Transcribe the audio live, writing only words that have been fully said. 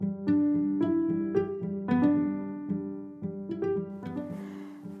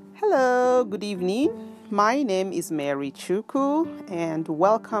Hello, good evening. My name is Mary Chuku, and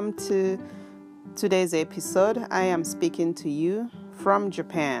welcome to today's episode. I am speaking to you from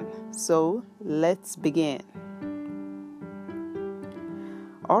Japan. So let's begin.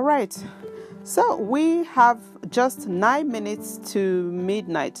 All right. So we have just 9 minutes to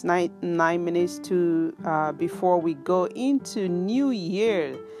midnight, 9 minutes to before we go into New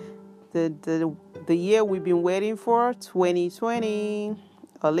Year, the year we've been waiting for, 2020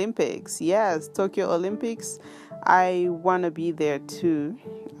 Olympics. Yes, Tokyo Olympics. I want to be there too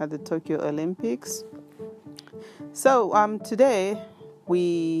at the Tokyo Olympics. So today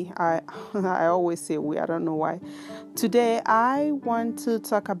I always say we, I don't know why. Today I want to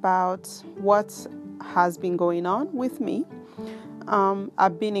talk about what has been going on with me.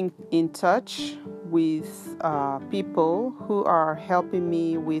 I've been in touch with people who are helping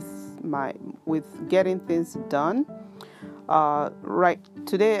me with getting things done. Right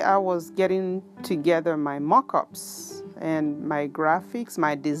today I was getting together my mock-ups and my graphics,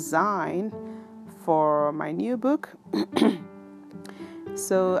 my design for my new book.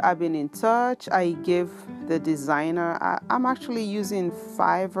 So I've been in touch. I gave the designer, I'm actually using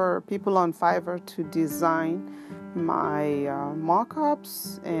people on Fiverr to design my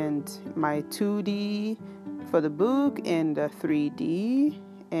mock-ups and my 2D for the book and 3D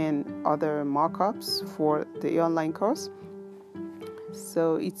and other mock-ups for the online course.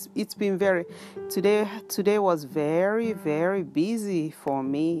 So it's been today was very, very busy for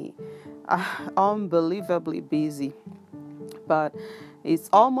me, unbelievably busy. But it's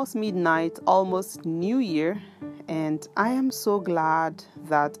almost midnight, almost New Year, and I am so glad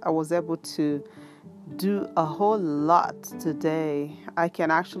that I was able to do a whole lot today. I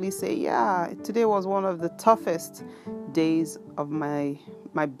can actually say, today was one of the toughest days of my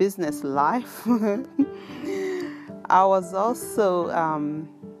business life. I was also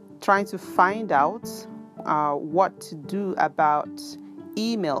trying to find out what to do about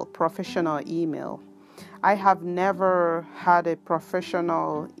professional email. I have never had a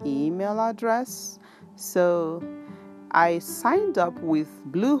professional email address, so I signed up with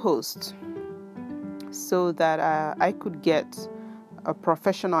Bluehost so that I could get a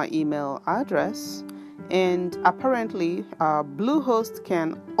professional email address. And apparently, Bluehost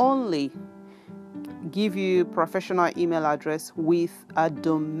can only give you professional email address with a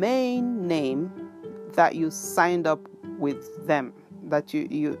domain name that you signed up with them, that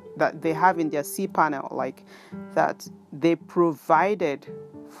that they have in their cPanel, like that they provided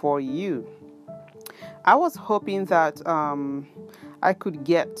for you. I was hoping that I could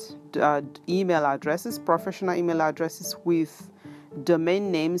get email addresses, professional email addresses with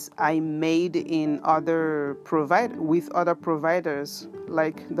domain names I made in other providers,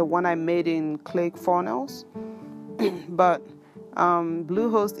 like the one I made in ClickFunnels. But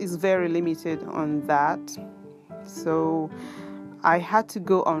Bluehost is very limited on that. So I had to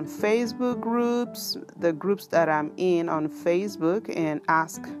go on Facebook groups, the groups that I'm in on Facebook, and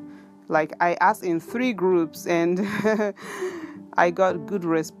ask. Like I asked in 3 groups, and I got good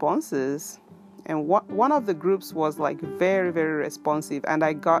responses. And one of the groups was like very, very responsive, and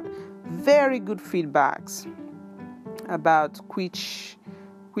I got very good feedbacks about which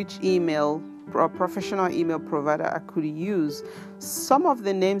professional email provider I could use. Some of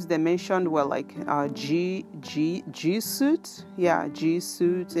the names they mentioned were like G Suite, G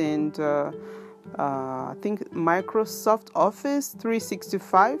Suite, and I think Microsoft Office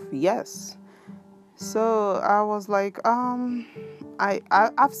 365. Yes. So I was like,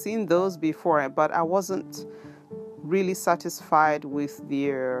 I've seen those before, but I wasn't really satisfied with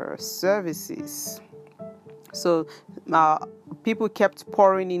their services. So people kept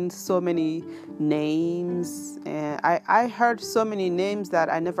pouring in so many names, and I heard so many names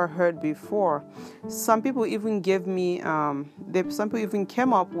that I never heard before. Some people even gave me, some people even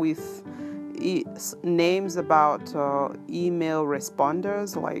came up with names about email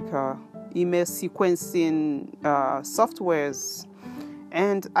responders, like email sequencing softwares.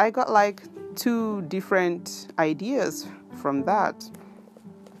 And I got like 2 different ideas from that.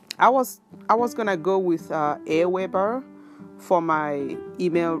 I was gonna go with Aweber for my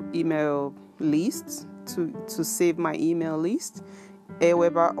email list to save my email list,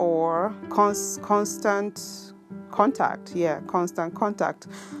 Aweber, or Constant Contact. Constant Contact.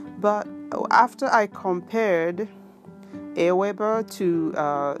 But after I compared Aweber to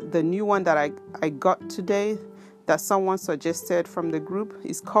the new one that I got today, that someone suggested from the group,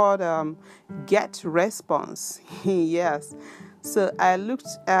 is called GetResponse. Yes. So I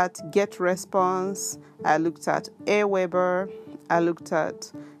looked at GetResponse, I looked at Aweber, I looked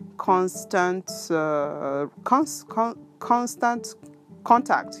at Constant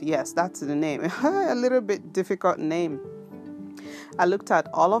Contact. Yes, that's the name. A little bit difficult name. I looked at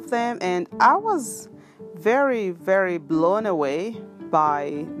all of them and I was very, very blown away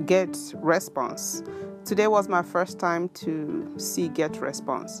by GetResponse. Today was my first time to see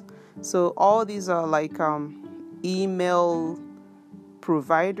GetResponse. So all these are like email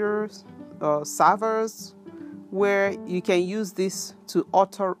providers or servers where you can use this to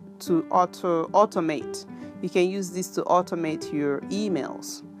automate. You can use this to automate your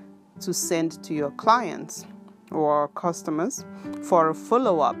emails to send to your clients or customers for a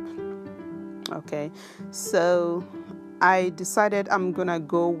follow-up. Okay, so I decided I'm gonna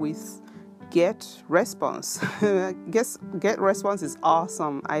go with GetResponse. GetResponse is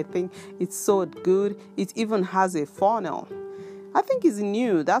awesome. I think it's so good. It even has a funnel. I think it's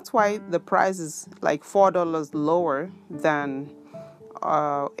new. That's why the price is like $4 lower than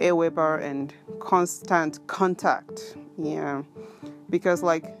Aweber and Constant Contact. Yeah, because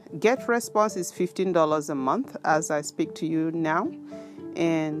like GetResponse is $15 a month as I speak to you now,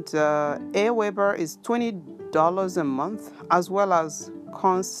 and Aweber is $20 a month, as well as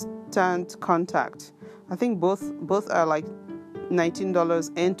Constant Contact. I think both are like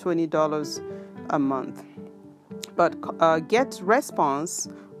 $19 and $20 a month. But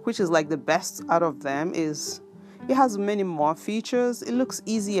GetResponse, which is like the best out of them, it has many more features. It looks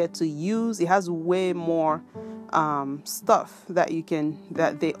easier to use. It has way more stuff that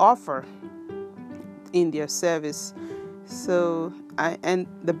they offer in their service. So and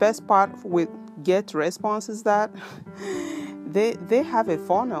the best part with GetResponse is that they have a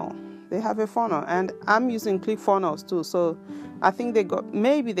funnel. They have a funnel, and I'm using ClickFunnels too. So I think they got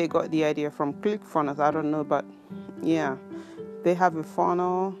the idea from ClickFunnels. I don't know, but yeah, they have a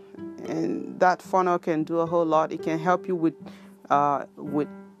funnel, and that funnel can do a whole lot. It can help you with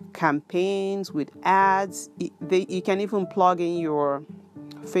campaigns, with ads. You can even plug in your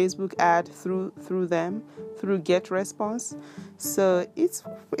Facebook ad through GetResponse. So it's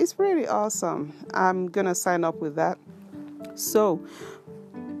really awesome. I'm gonna sign up with that. So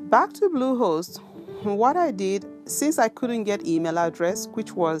back to Bluehost. What I did, since I couldn't get email address,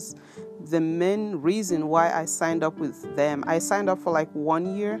 which was the main reason why I signed up with them. I signed up for like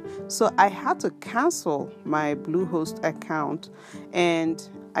 1 year, so I had to cancel my Bluehost account, and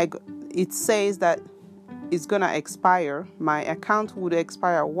it says that it's gonna expire. My account would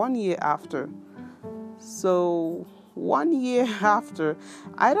expire 1 year after. So 1 year after,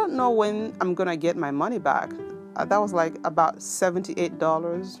 I don't know when I'm gonna get my money back. That was like about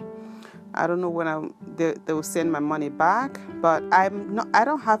 $78. I don't know when they will send my money back, but I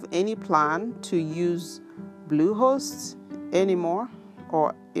don't have any plan to use Bluehost anymore,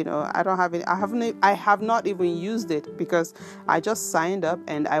 or I don't have any. I have not even used it because I just signed up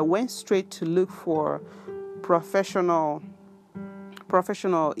and I went straight to look for professional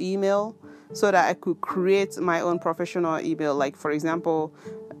email so that I could create my own professional email. Like, for example,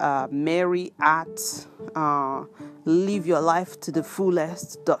 Mary at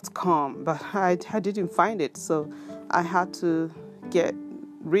liveyourlifetothefullest.com, but I didn't find it, so I had to get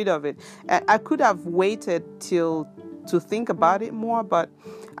rid of it. I could have waited to think about it more, but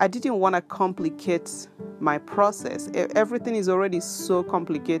I didn't want to complicate my process. Everything is already so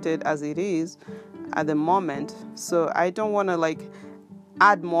complicated as it is at the moment, so I don't want to like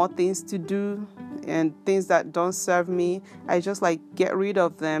add more things to do and things that don't serve me. I just like get rid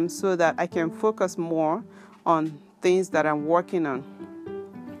of them so that I can focus more on things that I'm working on.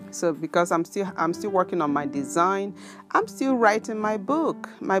 So because I'm still working on my design, I'm still writing my book.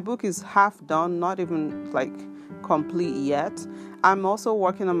 My book is half done, not even like complete yet. I'm also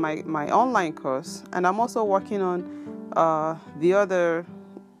working on my online course, and I'm also working on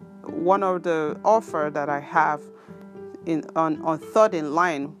one of the offer that I have on third in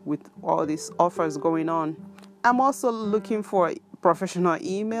line with all these offers going on. I'm also looking for a professional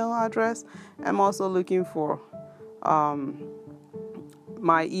email address. I'm also looking for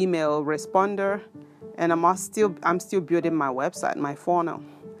my email responder, and I'm still building my website, my funnel.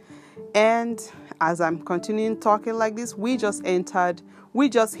 And as I'm continuing talking like this, we just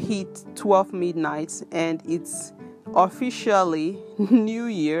hit 12 midnight, and it's officially New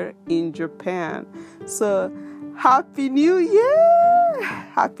Year in Japan. So Happy New Year!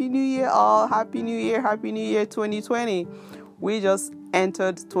 Happy New Year all! Happy New Year 2020. We just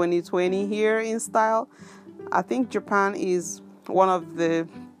entered 2020 here in style. I think Japan is one of the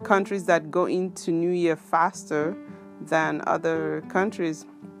countries that go into New Year faster than other countries.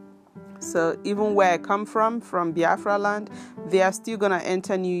 So even where I come from Biafra land, they are still going to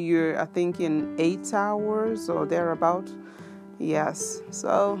enter New Year, I think, in 8 hours or thereabout. Yes.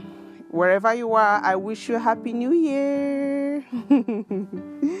 So wherever you are, I wish you a Happy New Year. year.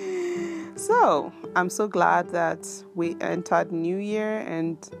 So I'm so glad that we entered New Year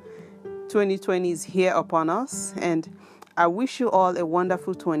and 2020 is here upon us. And I wish you all a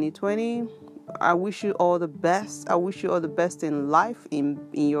wonderful 2020. I wish you all the best. I wish you all the best in life, in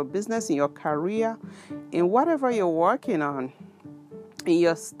your business, in your career, in whatever you're working on, in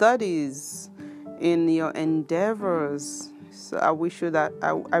your studies, in your endeavors. So I wish you that,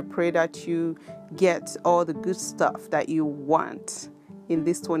 I pray that you get all the good stuff that you want in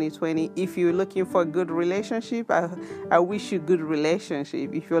this 2020. If you're looking for a good relationship, I wish you good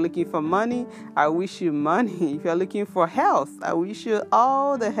relationship. If you're looking for money, I wish you money. If you're looking for health, I wish you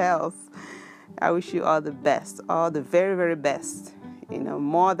all the health. I wish you all the best, all the very, very best.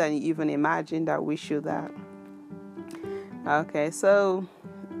 More than you even imagined. I wish you that. Okay, so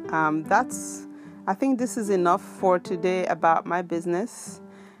I think this is enough for today about my business.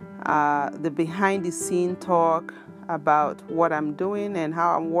 The behind the scene talk about what I'm doing and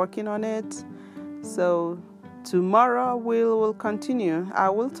how I'm working on it. So tomorrow we'll continue. I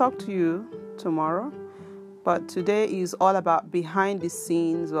will talk to you tomorrow, but today is all about behind the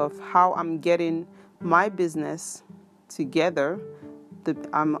scenes of how I'm getting my business together.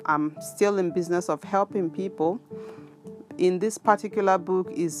 I'm still in business of helping people. In this particular book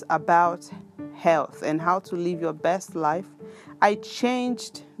is about health and how to live your best life. I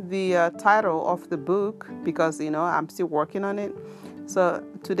changed the title of the book because, I'm still working on it. So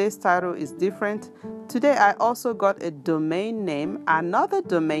today's title is different. Today I also got a domain name, another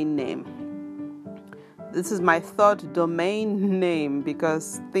domain name. This is my third domain name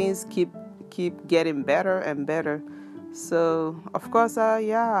because things keep getting better and better. So, of course, I'm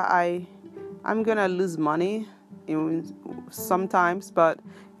going to lose money sometimes, but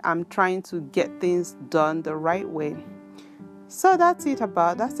I'm trying to get things done the right way. So that's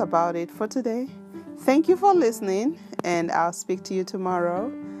about it for today. Thank you for listening, and I'll speak to you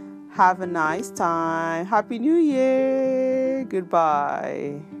tomorrow. Have a nice time. Happy New Year.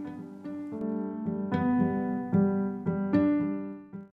 Goodbye.